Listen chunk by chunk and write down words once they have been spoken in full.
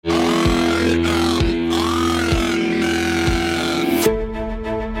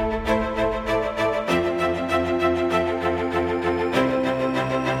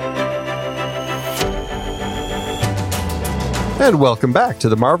And welcome back to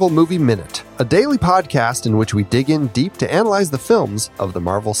the Marvel Movie Minute, a daily podcast in which we dig in deep to analyze the films of the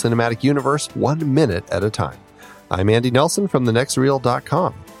Marvel Cinematic Universe 1 minute at a time. I'm Andy Nelson from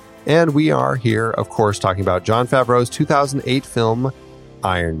thenextreel.com, and we are here, of course, talking about Jon Favreau's 2008 film,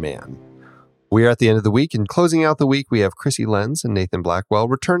 Iron Man. We are at the end of the week, and closing out the week, we have Chrissy Lenz and Nathan Blackwell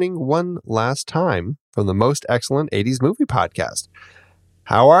returning one last time from the Most Excellent 80s Movie Podcast.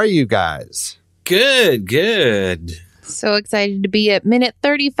 How are you guys? Good. So excited to be at minute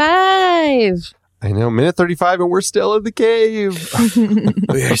 35. I know, minute 35, and we're still in the cave.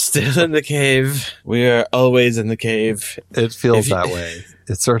 We are still in the cave. We are always in the cave. It feels that way.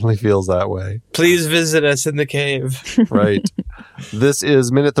 It certainly feels that way. Please visit us in the cave. Right. This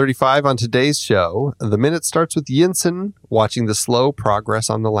is minute 35 on today's show. The minute starts with Yinsen watching the slow progress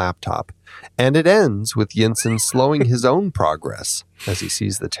on the laptop, and it ends with Yinsen slowing his own progress as he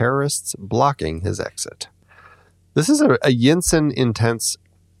sees the terrorists blocking his exit. This is a Yinsen intense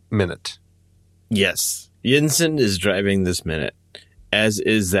minute. Yes. Yinsen is driving this minute, as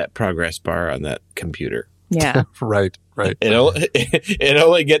is that progress bar on that computer. Yeah. Right. It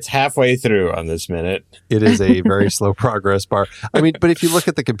only gets halfway through on this minute. It is a very slow progress bar. I mean, but if you look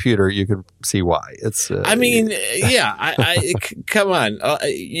at the computer, you can see why. It's. Come on.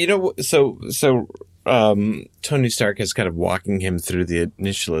 Tony Stark is kind of walking him through the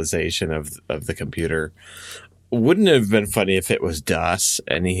initialization of the computer. Wouldn't it have been funny if it was DOS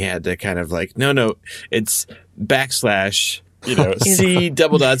and he had to kind of like, no, it's backslash. C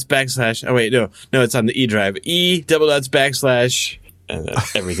double dots backslash. Oh wait, no, it's on the E drive. E double dots backslash, and then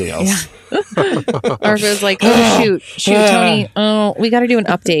everything else. Yeah. Or if it was like, oh shoot, Tony. Oh, we got to do an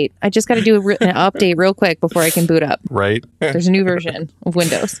update. I just got to do an update real quick before I can boot up. Right. There's a new version of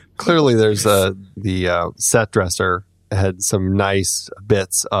Windows. Clearly, there's the set dresser had some nice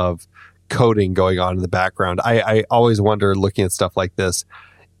bits of coding going on in the background. I always wonder, looking at stuff like this,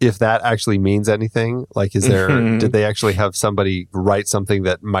 if that actually means anything. Like, did they actually have somebody write something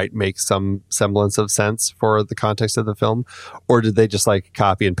that might make some semblance of sense for the context of the film? Or did they just like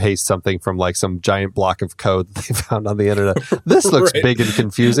copy and paste something from like some giant block of code that they found on the internet? This looks big and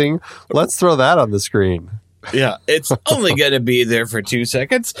confusing. Let's throw that on the screen. Yeah, it's only going to be there for 2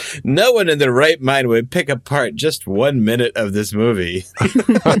 seconds. No one in their right mind would pick apart just 1 minute of this movie.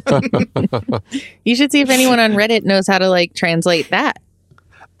 You should see if anyone on Reddit knows how to like translate that.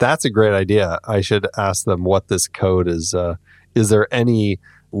 That's a great idea. I should ask them what this code is. Is there any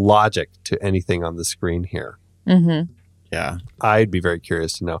logic to anything on the screen here? Mm-hmm. Yeah. I'd be very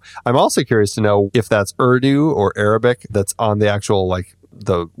curious to know. I'm also curious to know if that's Urdu or Arabic that's on the actual, like,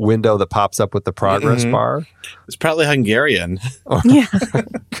 the window that pops up with the progress bar. It's probably Hungarian. Yeah.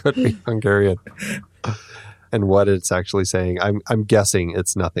 Could be Hungarian. And what it's actually saying, I'm guessing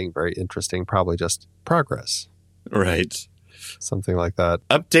it's nothing very interesting. Probably just progress. Right. Something like that.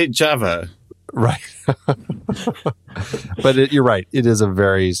 Update Java. Right. But you're right. It is a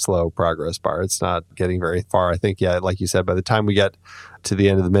very slow progress bar. It's not getting very far. I think, yeah, like you said, by the time we get to the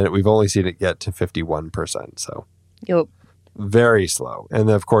end of the minute, we've only seen it get to 51%. So yep. Very slow. And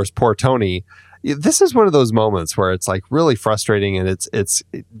then, of course, poor Tony. This is one of those moments where it's like really frustrating and it's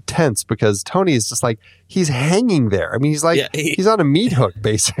tense because Tony is just like, he's hanging there. I mean, he's like, he's on a meat hook,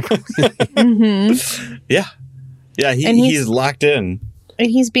 basically. Mm-hmm. Yeah. Yeah, he's locked in. And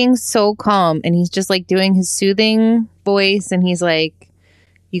he's being so calm and he's just like doing his soothing voice and he's like,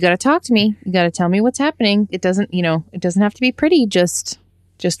 you got to talk to me. You got to tell me what's happening. It doesn't have to be pretty. Just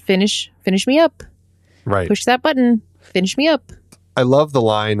finish me up. Right. Push that button. Finish me up. I love the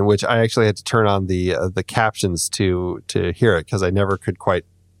line, which I actually had to turn on the captions to hear it because I never could quite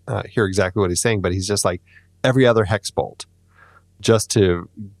hear exactly what he's saying. But he's just like, every other hex bolt, just to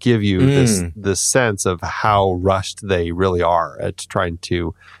give you this sense of how rushed they really are at trying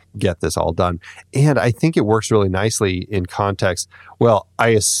to get this all done. And I think it works really nicely in context. Well, I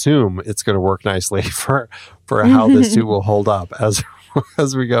assume it's going to work nicely for how this suit will hold up as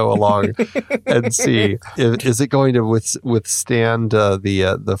we go along and see, is it going to withstand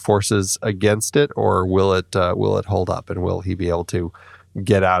the forces against it, or will it hold up, and will he be able to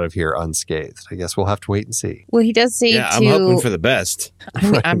get out of here unscathed? I guess we'll have to wait and see. Well, he does say, I'm hoping for the best. I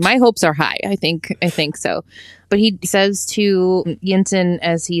mean, my hopes are high. I think so. But he says to Yinsen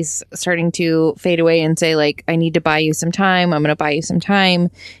as he's starting to fade away and say, like, I need to buy you some time. I'm going to buy you some time.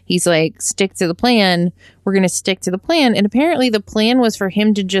 He's like, stick to the plan. We're going to stick to the plan. And apparently the plan was for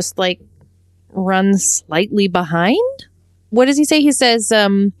him to just like run slightly behind. What does he say? He says,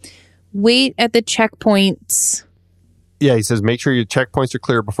 wait at the checkpoints. Yeah, he says, make sure your checkpoints are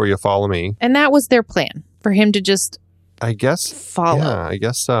clear before you follow me. And that was their plan, for him to just I guess follow. Yeah, I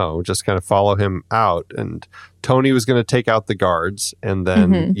guess so. Just kind of follow him out, and Tony was going to take out the guards, and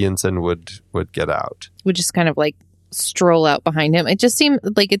then Yinsen would get out. Would just kind of like stroll out behind him. It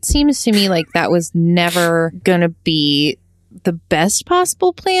seems to me like that was never going to be the best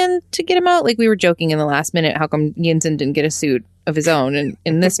possible plan to get him out. Like we were joking in the last minute, how come Yinsen didn't get a suit of his own? And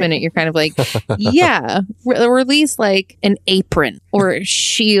in this minute, you're kind of like, yeah, or at least like an apron or a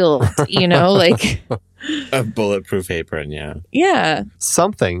shield, like a bulletproof apron. Yeah.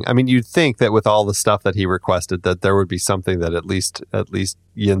 Something. I mean, you'd think that with all the stuff that he requested, that there would be something that at least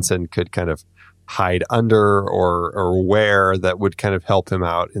Yinsen could kind of hide under or wear that would kind of help him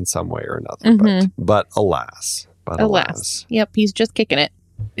out in some way or another. But alas. Yep, he's just kicking it.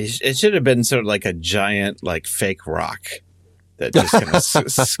 It should have been sort of like a giant, like fake rock that just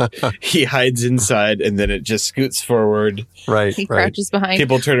kind of he hides inside, and then it just scoots forward. Right. He crouches behind.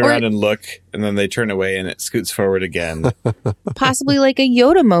 People turn around and look, and then they turn away, and it scoots forward again. Possibly like a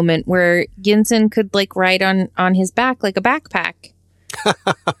Yoda moment where Yinsen could like ride on his back like a backpack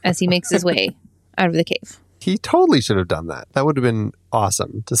as he makes his way out of the cave. He totally should have done that. That would have been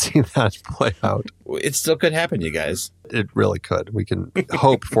awesome to see that play out. It still could happen, you guys. It really could. We can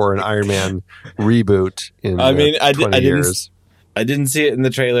hope for an Iron Man reboot in 20 years. I didn't see it in the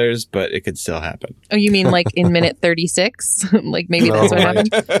trailers, but it could still happen. Oh, you mean like in minute 36? Like maybe that's what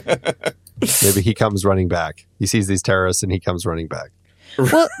happened? Maybe he comes running back. He sees these terrorists and he comes running back.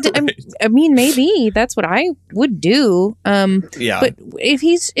 Well, I mean, maybe that's what I would do. Yeah. But if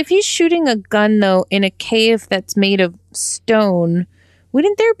he's shooting a gun though in a cave that's made of stone,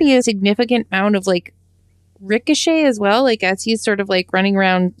 wouldn't there be a significant amount of like ricochet as well? Like as he's sort of like running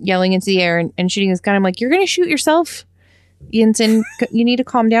around yelling into the air and shooting his gun, I'm like, you're going to shoot yourself, Yinsen. You need to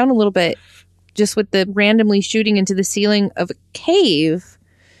calm down a little bit. Just with the randomly shooting into the ceiling of a cave.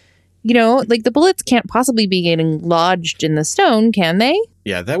 Like the bullets can't possibly be getting lodged in the stone, can they?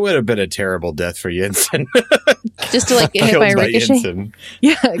 Yeah, that would have been a terrible death for Yinsen. Just to like get hit by a ricochet. Yinsen.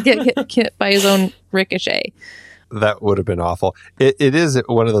 Yeah, get hit by his own ricochet. That would have been awful. It is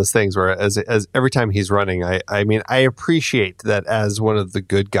one of those things where as every time he's running, I mean, I appreciate that as one of the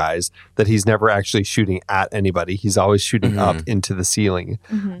good guys that he's never actually shooting at anybody. He's always shooting up into the ceiling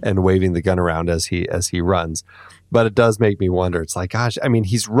and waving the gun around as he runs. But it does make me wonder. It's like, gosh, I mean,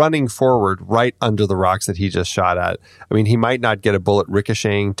 he's running forward right under the rocks that he just shot at. I mean, he might not get a bullet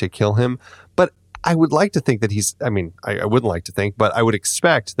ricocheting to kill him, but I would like to think that I wouldn't like to think, but I would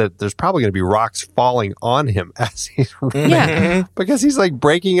expect that there's probably going to be rocks falling on him as he's running. Yeah. Because he's like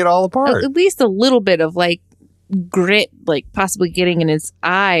breaking it all apart. At least a little bit of like grit, like possibly getting in his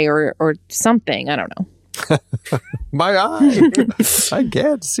eye or something. I don't know. My eye. I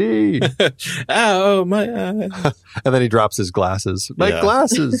can't see. Ow, my eye. And then he drops his glasses. My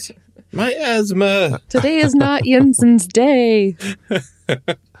glasses. My asthma. Today is not Yinsen's day.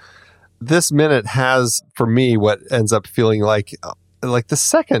 This minute has, for me, what ends up feeling like the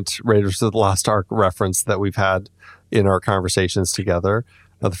second Raiders of the Lost Ark reference that we've had in our conversations together.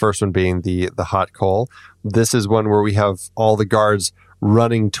 The first one being the hot coal. This is one where we have all the guards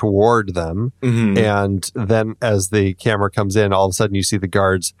running toward them. And then as the camera comes in, all of a sudden you see the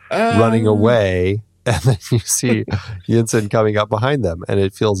guards running away. And then you see Yinsen coming up behind them. And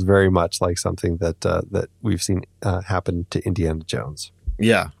it feels very much like something that we've seen happen to Indiana Jones.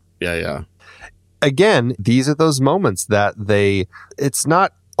 Yeah. Again, these are those moments that it's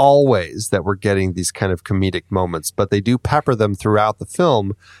not always that we're getting these kind of comedic moments, but they do pepper them throughout the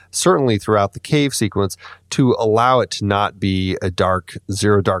film, certainly throughout the cave sequence, to allow it to not be a dark,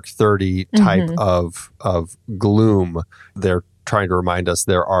 0-30 type of gloom. They're trying to remind us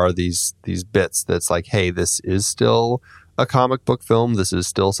there are these bits that's like, hey, this is still a comic book film. This is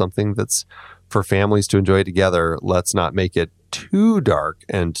still something that's for families to enjoy together. Let's not make it too dark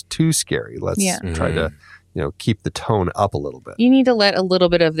and too scary. Let's try to keep the tone up a little bit. You need to let a little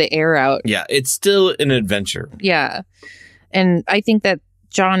bit of the air out. Yeah, it's still an adventure. Yeah. And I think that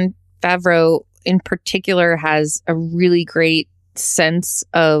Jon Favreau in particular has a really great sense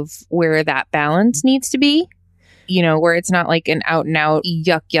of where that balance needs to be. Where it's not like an out and out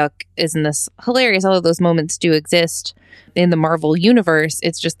yuck, isn't this hilarious? All of those moments do exist in the Marvel universe.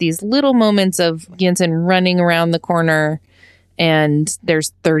 It's just these little moments of Yinsen running around the corner and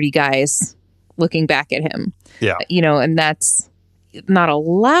there's 30 guys looking back at him. Yeah. And that's not a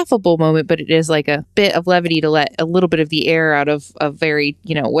laughable moment, but it is like a bit of levity to let a little bit of the air out of a very,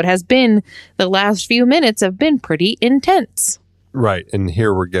 what has been the last few minutes have been pretty intense. Right. And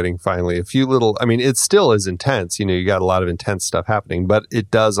here we're getting finally a few little, it still is intense. You got a lot of intense stuff happening, but it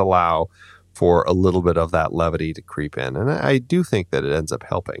does allow for a little bit of that levity to creep in. And I do think that it ends up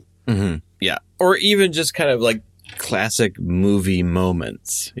helping. Yeah. Or even just kind of like classic movie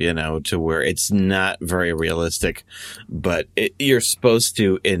moments, to where it's not very realistic, but you're supposed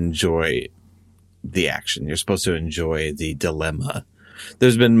to enjoy the action. You're supposed to enjoy the dilemma.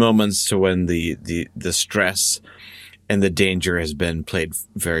 There's been moments to when the stress and the danger has been played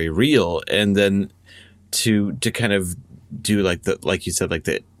very real, and then to kind of do like you said, like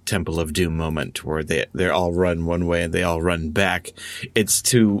the Temple of Doom moment where they all run one way and they all run back. It's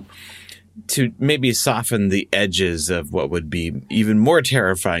to maybe soften the edges of what would be even more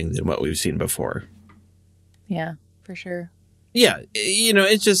terrifying than what we've seen before. Yeah, for sure. Yeah,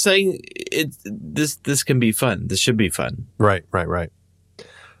 it's just saying this can be fun. This should be fun. Right.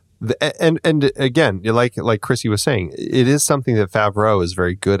 And again, like Chrissy was saying, it is something that Favreau is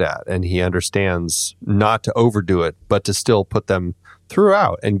very good at, and he understands not to overdo it, but to still put them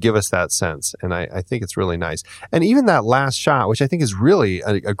throughout and give us that sense. And I think it's really nice. And even that last shot, which I think is really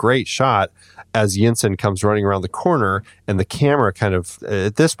a great shot, as Yinsen comes running around the corner and the camera kind of,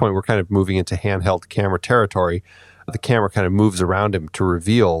 at this point, we're kind of moving into handheld camera territory. The camera kind of moves around him to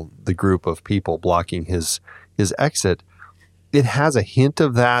reveal the group of people blocking his exit. It has a hint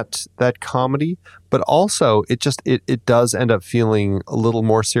of that comedy, but also it does end up feeling a little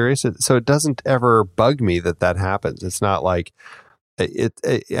more serious. So it doesn't ever bug me that happens. It's not like I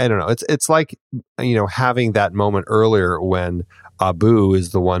don't know. It's like, having that moment earlier when Abu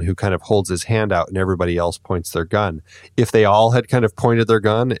is the one who kind of holds his hand out and everybody else points their gun. If they all had kind of pointed their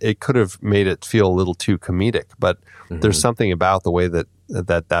gun, it could have made it feel a little too comedic. But there's something about the way that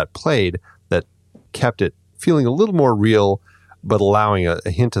played that kept it feeling a little more real, but allowing a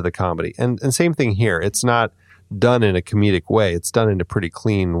hint of the comedy. And same thing here. It's not done in a comedic way. It's done in a pretty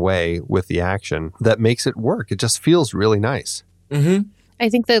clean way with the action that makes it work. It just feels really nice. Mm-hmm. I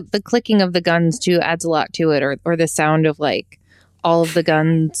think the clicking of the guns too adds a lot to it, or the sound of like all of the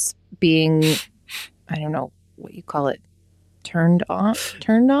guns being, I don't know what you call it, turned on,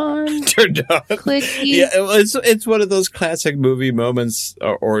 clicky. Yeah, it's one of those classic movie moments,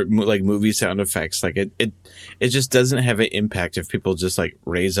 or like movie sound effects. Like it just doesn't have an impact if people just like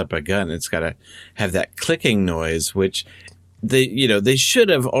raise up a gun. It's got to have that clicking noise, which they should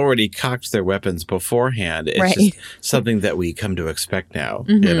have already cocked their weapons beforehand. It's right. just something that we come to expect now.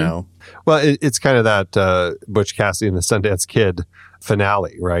 Mm-hmm. Well, it's kind of that Butch Cassidy and the Sundance Kid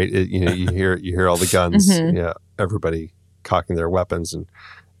finale, right? You hear all the guns, yeah, everybody cocking their weapons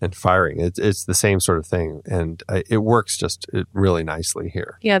and firing. It's the same sort of thing, and it works just really nicely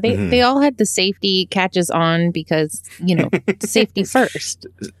here. Yeah, they all had the safety catches on because safety first.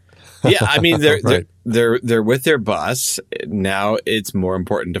 Yeah, I mean they're Right. they're with their boss now. It's more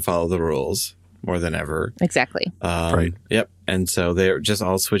important to follow the rules more than ever. Exactly. Right. Yep. And so they're just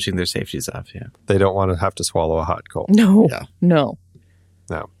all switching their safeties off. Yeah. They don't want to have to swallow a hot coal. No. Yeah. No.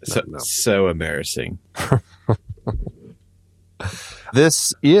 No. So embarrassing.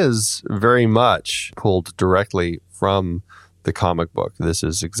 This is very much pulled directly from the comic book. This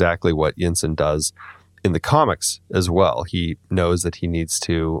is exactly what Yinsen does in the comics as well. He knows that he needs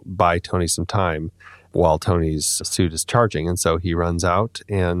to buy Tony some time while Tony's suit is charging. And so he runs out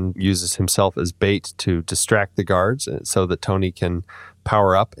and uses himself as bait to distract the guards so that Tony can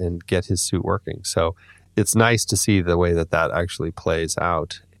power up and get his suit working. So it's nice to see the way that actually plays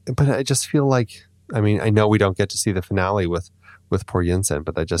out. But I just feel like, I know we don't get to see the finale with poor Yinsen,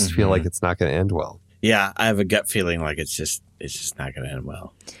 but I just feel like it's not going to end well. Yeah, I have a gut feeling like it's just not going to end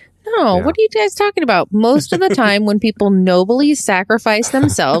well. No, Yeah. What are you guys talking about? Most of the time when people nobly sacrifice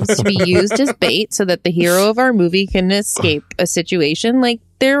themselves to be used as bait so that the hero of our movie can escape a situation, like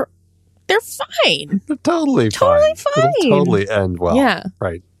they're fine. They're totally Totally It'll fine. totally end well. Yeah.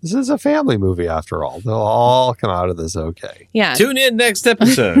 Right. This is a family movie after all. They'll all come out of this okay. Yeah. Tune in next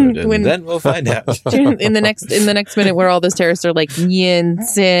episode, and then we'll find out. in the next minute where all those terrorists are like,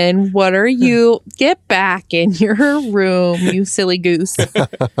 Yinsen, what are you? Get back in your room, you silly goose.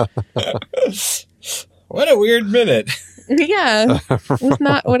 What a weird minute. Yeah. It's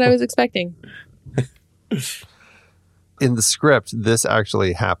not what I was expecting. In the script, this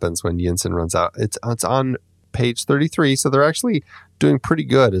actually happens when Yinsen runs out. It's on page 33, so they're actually doing pretty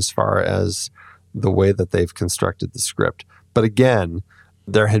good as far as the way that they've constructed the script. But again,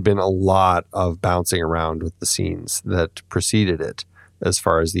 there had been a lot of bouncing around with the scenes that preceded it as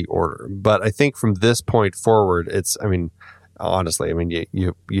far as the order. But I think from this point forward, honestly,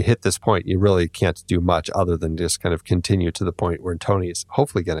 you hit this point, you really can't do much other than just kind of continue to the point where Tony is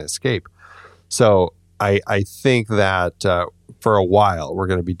hopefully going to escape. So I think that for a while, we're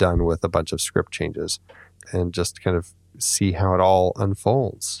going to be done with a bunch of script changes and just kind of see how it all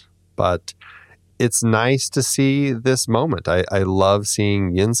unfolds. But it's nice to see this moment. I love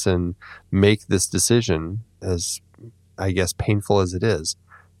seeing Yinsen make this decision I guess painful as it is,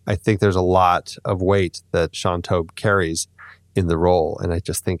 I think there's a lot of weight that Sean Taube carries in the role, and I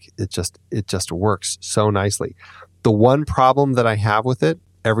just think it just works so nicely. The one problem that I have with it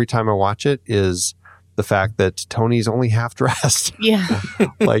every time I watch it is the fact that Tony's only half dressed. Yeah.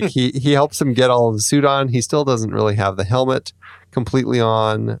 Like he helps him get all of the suit on. He still doesn't really have the helmet completely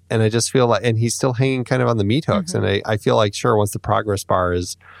on. And I just feel like, and he's still hanging kind of on the meat hooks. Mm-hmm. And I feel like, sure, once the progress bar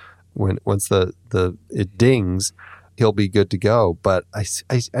is, once it dings, he'll be good to go. But I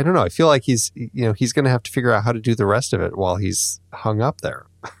don't know. I feel like he's going to have to figure out how to do the rest of it while he's hung up there.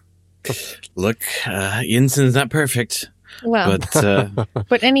 Look, Yinsen's not perfect. Well,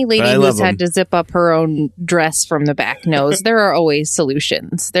 but any lady who's had to zip up her own dress from the back knows there are always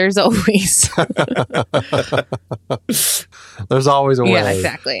solutions. There's always there's always a way. Yeah,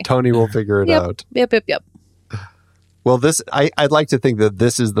 exactly. Tony will figure it out. Yep. Well, I'd like to think that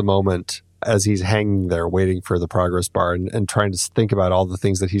this is the moment as he's hanging there waiting for the progress bar and trying to think about all the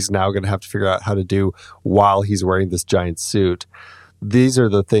things that he's now going to have to figure out how to do while he's wearing this giant suit. These are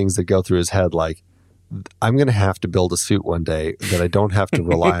the things that go through his head, like, I'm going to have to build a suit one day that I don't have to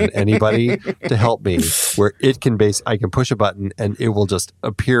rely on anybody to help me, where I can push a button and it will just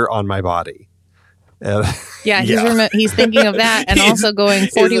appear on my body. He's thinking of that, and also going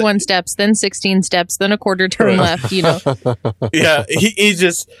 41 steps, then 16 steps, then a quarter turn left, Yeah, he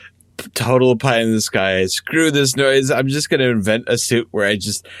just total pie in the sky. Screw this noise. I'm just going to invent a suit where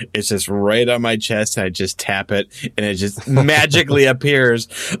it's just right on my chest, and I just tap it and it just magically appears.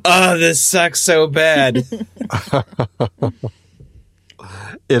 Oh, this sucks so bad.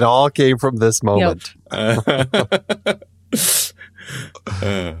 It all came from this moment. Yep.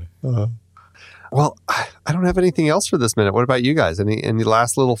 Well, I don't have anything else for this minute. What about you guys? Any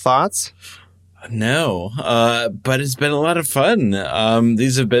last little thoughts? No, but it's been a lot of fun.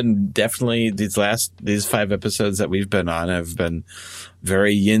 These have been definitely these 5 episodes that we've been on have been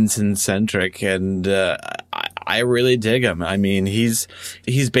very Yinsen centric, and I really dig him. I mean, he's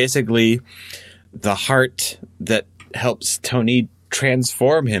basically the heart that helps Tony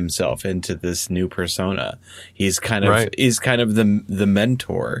transform himself into this new persona. He's kind of the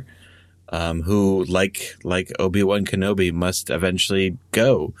mentor. Who, like Obi-Wan Kenobi, must eventually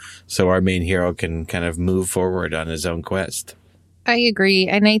go, so our main hero can kind of move forward on his own quest. I agree,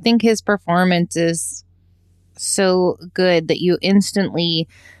 and I think his performance is so good that you instantly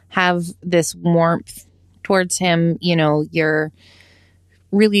have this warmth towards him. You're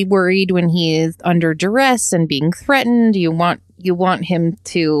really worried when he is under duress and being threatened. You want him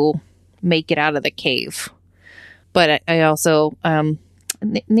to make it out of the cave. But I also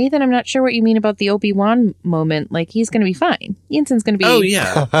Nathan, I'm not sure what you mean about the Obi-Wan moment. Like, he's going to be fine. Yinsen's going to be... Oh,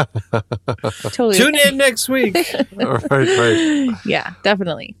 yeah. Totally. Tune in next week. Right. Yeah,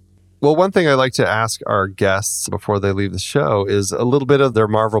 definitely. Well, one thing I like to ask our guests before they leave the show is a little bit of their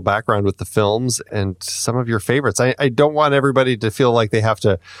Marvel background with the films and some of your favorites. I don't want everybody to feel like they have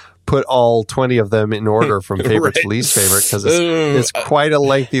to put all 20 of them in order from favorite to least favorite, because it's quite a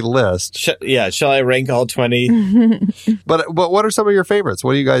lengthy list. Shall I rank all 20? But what are some of your favorites?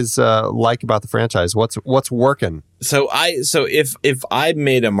 What do you guys like about the franchise? What's working? So if I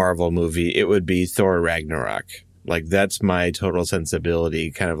made a Marvel movie, it would be Thor Ragnarok. Like, that's my total sensibility,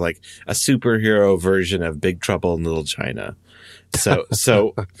 kind of like a superhero version of Big Trouble in Little China.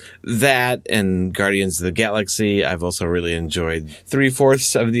 So that and Guardians of the Galaxy, I've also really enjoyed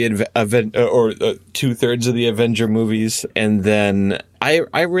 3/4 of the 2/3 of the Avenger movies. And then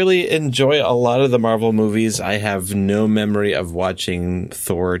I really enjoy a lot of the Marvel movies. I have no memory of watching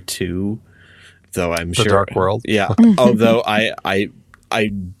Thor 2, though I'm sure. The Dark World. Yeah. Although I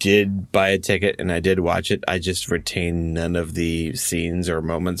did buy a ticket and I did watch it. I just retained none of the scenes or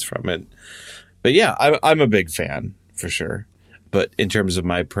moments from it. But yeah, I'm a big fan for sure. But in terms of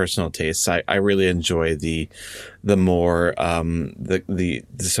my personal tastes, I really enjoy the more the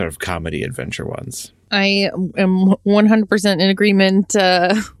sort of comedy adventure ones. I am 100% in agreement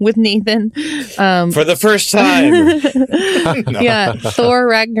with Nathan. For the first time. Yeah, Thor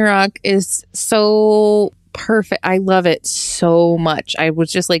Ragnarok is so perfect. I love it so much. I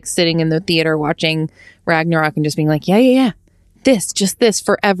was just like sitting in the theater watching Ragnarok and just being like, yeah. This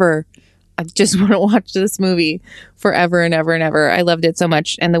forever. I just want to watch this movie forever and ever and ever. I loved it so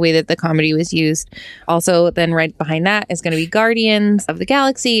much, and the way that the comedy was used. Also, then right behind that is going to be Guardians of the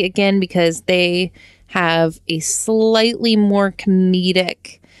Galaxy, again, because they have a slightly more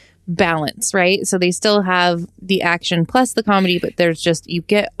comedic balance, right? So they still have the action plus the comedy, but you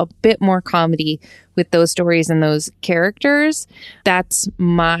get a bit more comedy with those stories and those characters. That's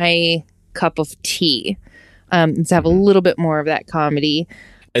my cup of tea. To have a little bit more of that comedy.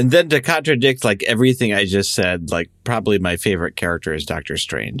 And then to contradict like everything I just said, like probably my favorite character is Doctor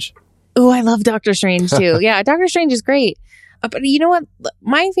Strange. Oh, I love Doctor Strange too. Yeah, Doctor Strange is great. But you know what?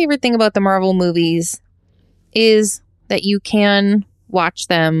 My favorite thing about the Marvel movies is that you can watch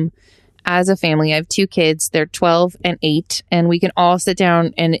them as a family. I have 2 kids. They're 12 and 8, and we can all sit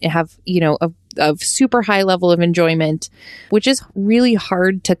down and have, a super high level of enjoyment, which is really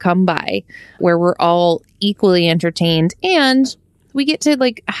hard to come by, where we're all equally entertained, and we get to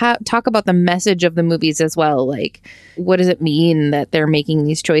talk about the message of the movies as well. Like, what does it mean that they're making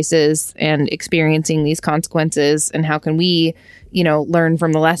these choices and experiencing these consequences, and how can we, learn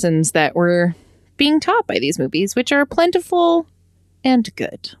from the lessons that we're being taught by these movies, which are plentiful and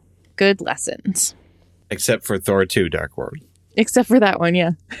good lessons. Except for Thor 2 Dark World. Except for that one,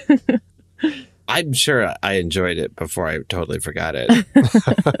 yeah. I'm sure I enjoyed it before I totally forgot it.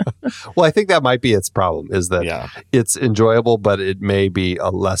 Well, I think that might be its problem, is that it's enjoyable, but it may be a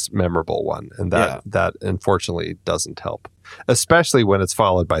less memorable one. And that unfortunately doesn't help, especially when it's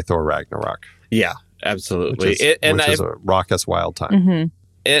followed by Thor Ragnarok. Yeah, absolutely. Which is a raucous wild time. Mm-hmm.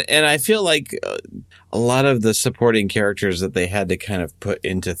 And I feel like a lot of the supporting characters that they had to kind of put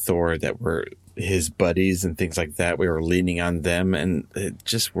into Thor that were his buddies and things like that, we were leaning on them, and it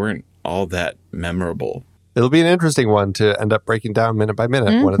just weren't all that memorable. It'll be an interesting one to end up breaking down minute by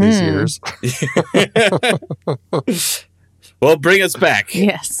minute one of these years. Well, bring us back.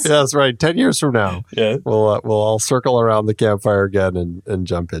 Yes. Yeah, that's right. 10 years from now, Yeah. we'll all circle around the campfire again and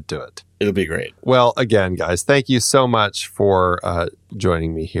jump into it. It'll be great. Well, again, guys, thank you so much for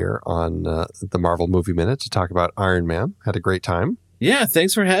joining me here on the Marvel Movie Minute to talk about Iron Man. Had a great time. Yeah,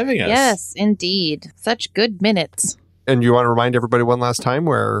 thanks for having us. Yes, indeed. Such good minutes. And you want to remind everybody one last time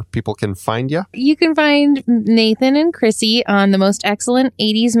where people can find you? You can find Nathan and Chrissy on the Most Excellent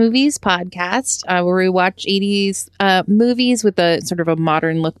 80s Movies podcast, where we watch 80s movies with a sort of a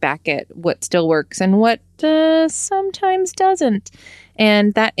modern look back at what still works and what sometimes doesn't.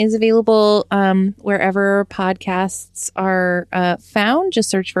 And that is available wherever podcasts are found.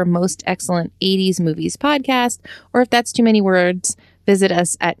 Just search for Most Excellent 80s Movies podcast. Or if that's too many words, visit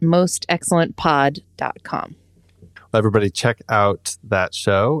us at mostexcellentpod.com. Everybody check out that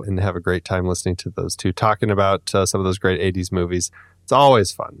show and have a great time listening to those two talking about some of those great 80s movies. It's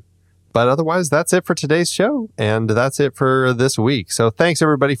always fun. But otherwise, that's it for today's show. And that's it for this week. So thanks,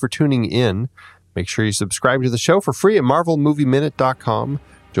 everybody, for tuning in. Make sure you subscribe to the show for free at marvelmovieminute.com.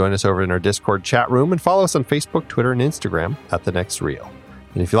 Join us over in our Discord chat room and follow us on Facebook, Twitter, and Instagram at The Next Reel.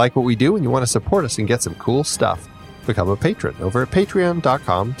 And if you like what we do and you want to support us and get some cool stuff, become a patron over at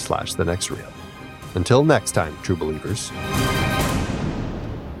patreon.com/thenextreel. Until next time, true believers.